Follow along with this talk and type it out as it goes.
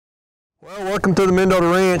Well, welcome to the Mendota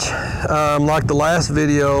Ranch. Like the last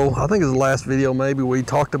video, I think it was the last video maybe, we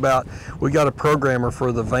talked about we got a programmer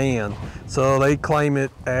for the van. So they claim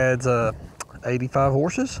it adds 85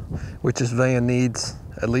 horses, which this van needs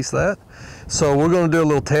at least that. So we're going to do a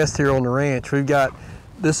little test here on the ranch.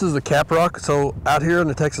 This is the cap rock. So out here in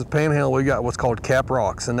the Texas Panhandle, we got what's called cap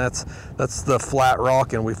rocks, and that's the flat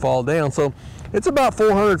rock, and we fall down. So it's about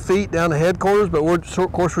 400 feet down to headquarters, but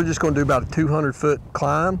of course we're just going to do about a 200-foot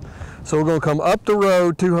climb. So we're going to come up the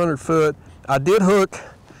road 200 foot. I did hook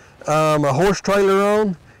a horse trailer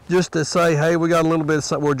on just to say, hey, we got a little bit of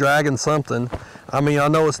something, we're dragging something. I mean, I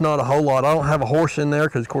know it's not a whole lot. I don't have a horse in there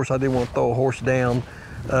because, of course, I didn't want to throw a horse down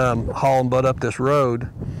hauling butt up this road.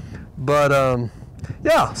 But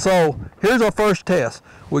yeah, so here's our first test.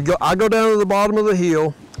 I go down to the bottom of the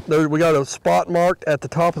hill. We got a spot marked at the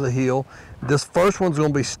top of the hill. This first one's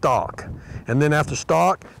going to be stock. And then after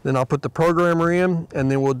stock, then I'll put the programmer in, and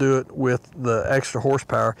then we'll do it with the extra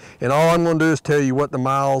horsepower. And all I'm going to do is tell you what the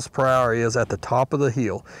miles per hour is at the top of the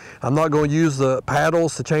hill. I'm not going to use the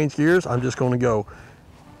paddles to change gears. I'm just going to go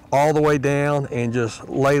all the way down and just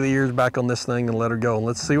lay the ears back on this thing and let her go. And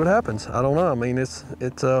let's see what happens. I don't know. I mean, it's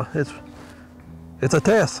a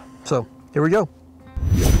test. So here we go.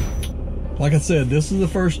 Like I said, this is the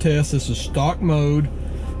first test. This is stock mode,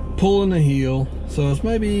 pulling the hill. So it's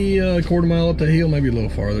maybe a quarter mile up the hill, maybe a little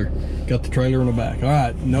farther. Got the trailer in the back. All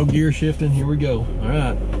right, no gear shifting. Here we go. All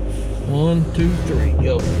right, 1, 2, 3,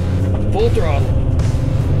 go. Full throttle.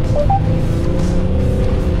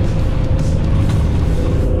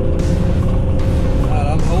 All right,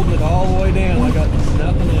 I'm holding it all the way down. I got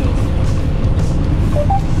nothing else.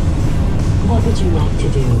 What would you like to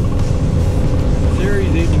do?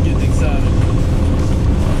 Siri's even getting excited. All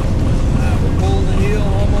right, we're pulling the hill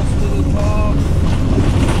almost to the top.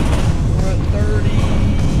 We're at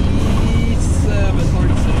 37,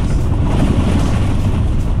 36.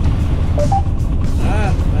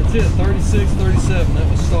 That's it, 36, 37.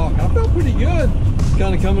 That was stock. I felt pretty good.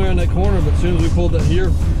 Kind of coming around that corner, but as soon as we pulled that here,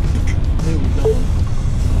 it was done.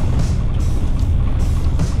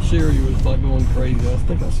 Siri was like going crazy. I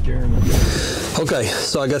think I was scaring her. Okay,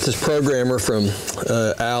 so I got this programmer from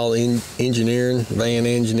Al Engineering, Van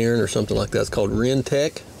Engineering or something like that. It's called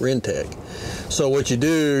Rentec. So what you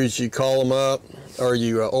do is you call them up, or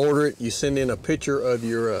you order it, you send in a picture of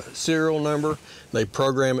your serial number, they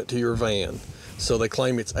program it to your van. So they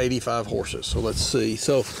claim it's 85 horses. So let's see.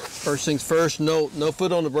 So first things first, no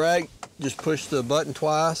foot on the brake, just push the button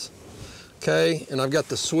twice. Okay, and I've got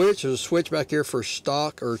the switch. There's a switch back here for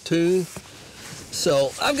stock or tune.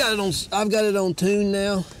 So I've got it on tune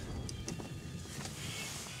now.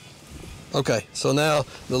 Okay, so now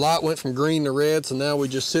the light went from green to red, so now we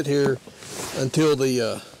just sit here until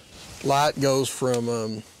the light goes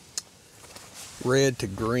from red to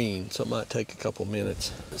green. So it might take a couple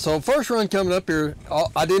minutes. So first run coming up here,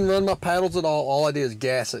 I didn't run my paddles at all. All I did is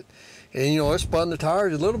gas it. And you know, it spun the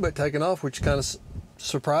tires a little bit taking off, which kind of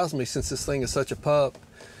surprised me since this thing is such a pup.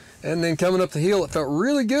 And then coming up the hill, it felt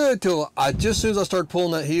really good till just as soon as I started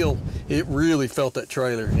pulling that hill, it really felt that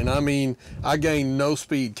trailer. And I mean, I gained no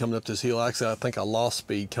speed coming up this hill. Actually, I think I lost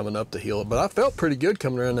speed coming up the hill, but I felt pretty good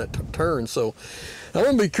coming around that turn. So I'm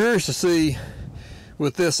gonna be curious to see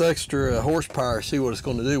with this extra horsepower, see what it's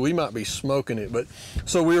going to do. We might be smoking it. But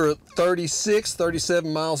so we were at 36,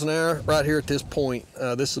 37 miles an hour right here at this point.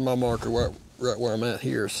 This is my marker right where I'm at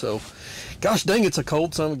here. So gosh dang, it's a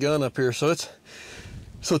cold son of a gun up here. So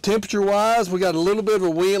temperature wise, we got a little bit of a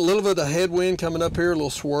wind, a little bit of a headwind coming up here, a little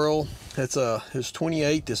swirl. It was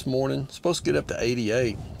 28 this morning. It's supposed to get up to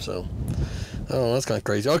 88. So oh, that's kind of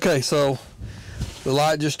crazy. Okay, so the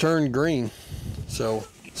light just turned green. So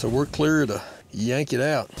we're clear to yank it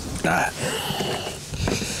out. All right.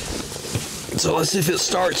 So let's see if it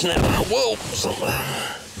starts now. Whoa!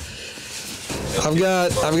 I've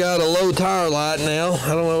got a low tire light now.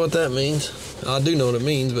 I don't know what that means. I do know what it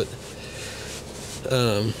means, but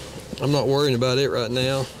I'm not worrying about it right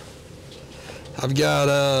now. I've got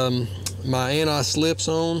my anti-slips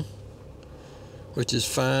on, which is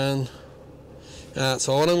fine. All right,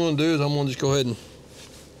 so what I'm going to do is I'm going to just go ahead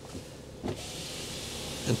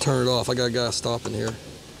and turn it off. I got a guy stopping here.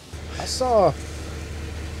 I saw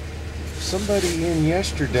somebody in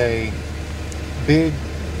yesterday, big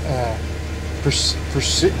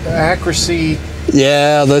accuracy.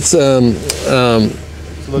 Yeah, that's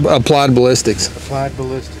applied ballistics. Applied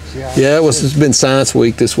ballistics, yeah. Yeah, it's been science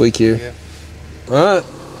week this week here. Yeah. All right,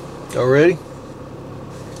 y'all ready?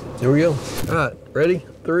 Here we go. All right, ready?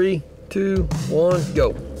 3, 2, 1,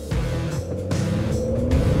 go.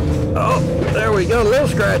 Oh, there we go, a little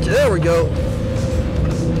scratchy, there we go.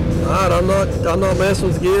 Alright, I'm not messing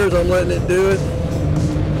with gears, I'm letting it do it.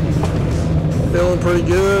 Feeling pretty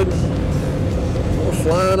good. We're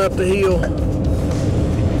flying up the hill.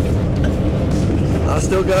 I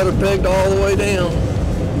still got her pegged all the way down.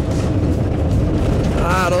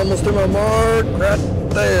 Alright, almost to my mark, right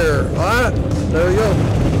there. Alright, there we go.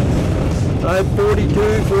 I have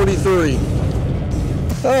 42, 43.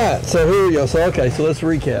 Alright, so here we go. So okay, so let's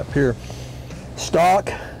recap here. Stock,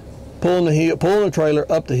 pulling the trailer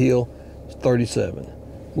up the hill, 37.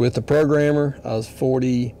 With the programmer, I was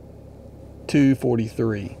 42,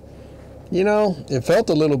 43. You know, it felt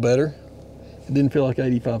a little better. It didn't feel like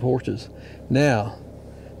 85 horses. Now,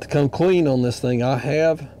 to come clean on this thing, I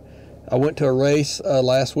went to a race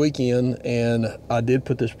last weekend, and I did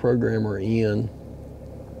put this programmer in,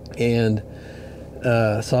 and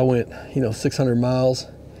so I went, 600 miles,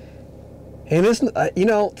 and it's,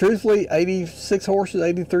 truthfully, 86 horses,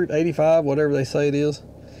 83, 85, whatever they say it is,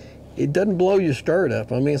 it doesn't blow your skirt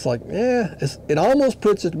up. I mean, it's like, it almost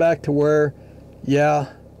puts it back to where,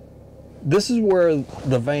 yeah, this is where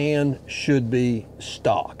the van should be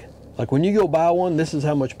stock. Like when you go buy one, this is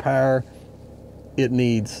how much power it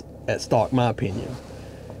needs at stock, my opinion.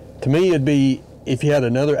 To me, it'd be, if you had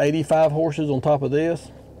another 85 horses on top of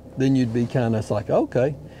this, then you'd be kind of like,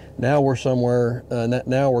 okay, now we're somewhere,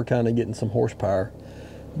 now we're kind of getting some horsepower.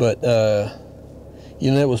 But, that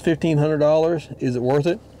was $1,500. Is it worth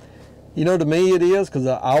it? To me it is, because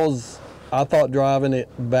I thought driving it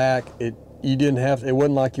back, it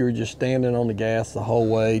wasn't like you were just standing on the gas the whole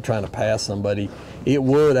way trying to pass somebody. It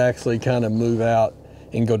would actually kind of move out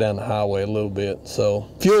and go down the highway a little bit. So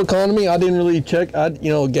fuel economy, I didn't really check.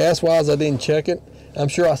 Gas wise, I didn't check it. I'm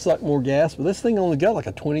sure I sucked more gas, but this thing only got like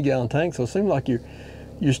a 20-gallon tank, so it seemed like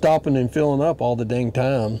you're stopping and filling up all the dang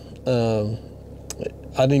time.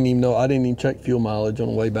 I didn't even check fuel mileage on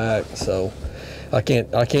the way back, so I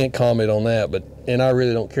can't comment on that. And I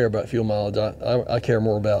really don't care about fuel mileage. I care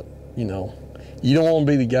more about, you don't want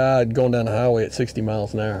to be the guy going down the highway at 60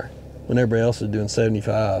 miles an hour when everybody else is doing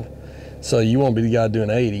 75. So you want to be the guy doing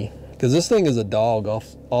 80, because this thing is a dog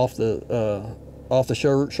off the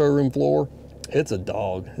showroom floor. It's a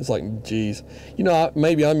dog. It's like, geez,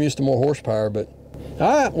 maybe I'm used to more horsepower, but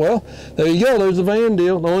all right, well, there you go. There's the van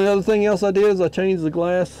deal. The only other thing else I did is I changed the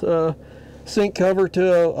glass sink cover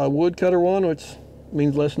to a wood cutter one, which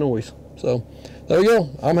means less noise. So there you go.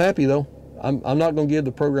 I'm happy though. I'm not going to give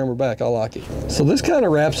the programmer back. I like it. So this kind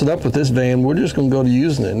of wraps it up with this van. We're just going to go to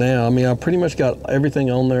using it now. I mean, I pretty much got everything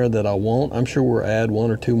on there that I want. I'm sure we'll add one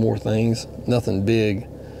or two more things. Nothing big.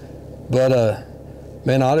 But,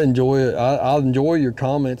 man, I'd enjoy it. I'll enjoy your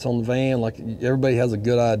comments on the van. Like, everybody has a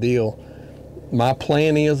good idea. My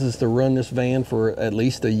plan is to run this van for at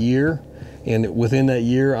least a year. And within that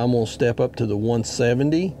year, I'm going to step up to the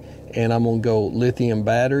 170. And I'm going to go lithium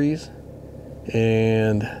batteries.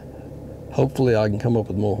 And hopefully I can come up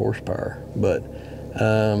with more horsepower. But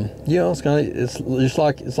it's just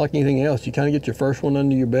like anything else. You kind of get your first one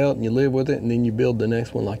under your belt and you live with it, and then you build the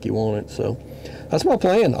next one like you want it. So that's my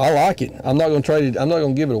plan. I like it. I'm not going to trade it. I'm not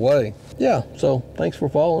going to give it away. Yeah. So thanks for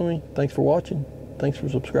following me. Thanks for watching. Thanks for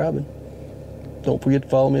subscribing. Don't forget to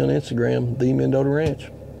follow me on Instagram, the Mendota Ranch.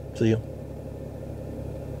 See ya.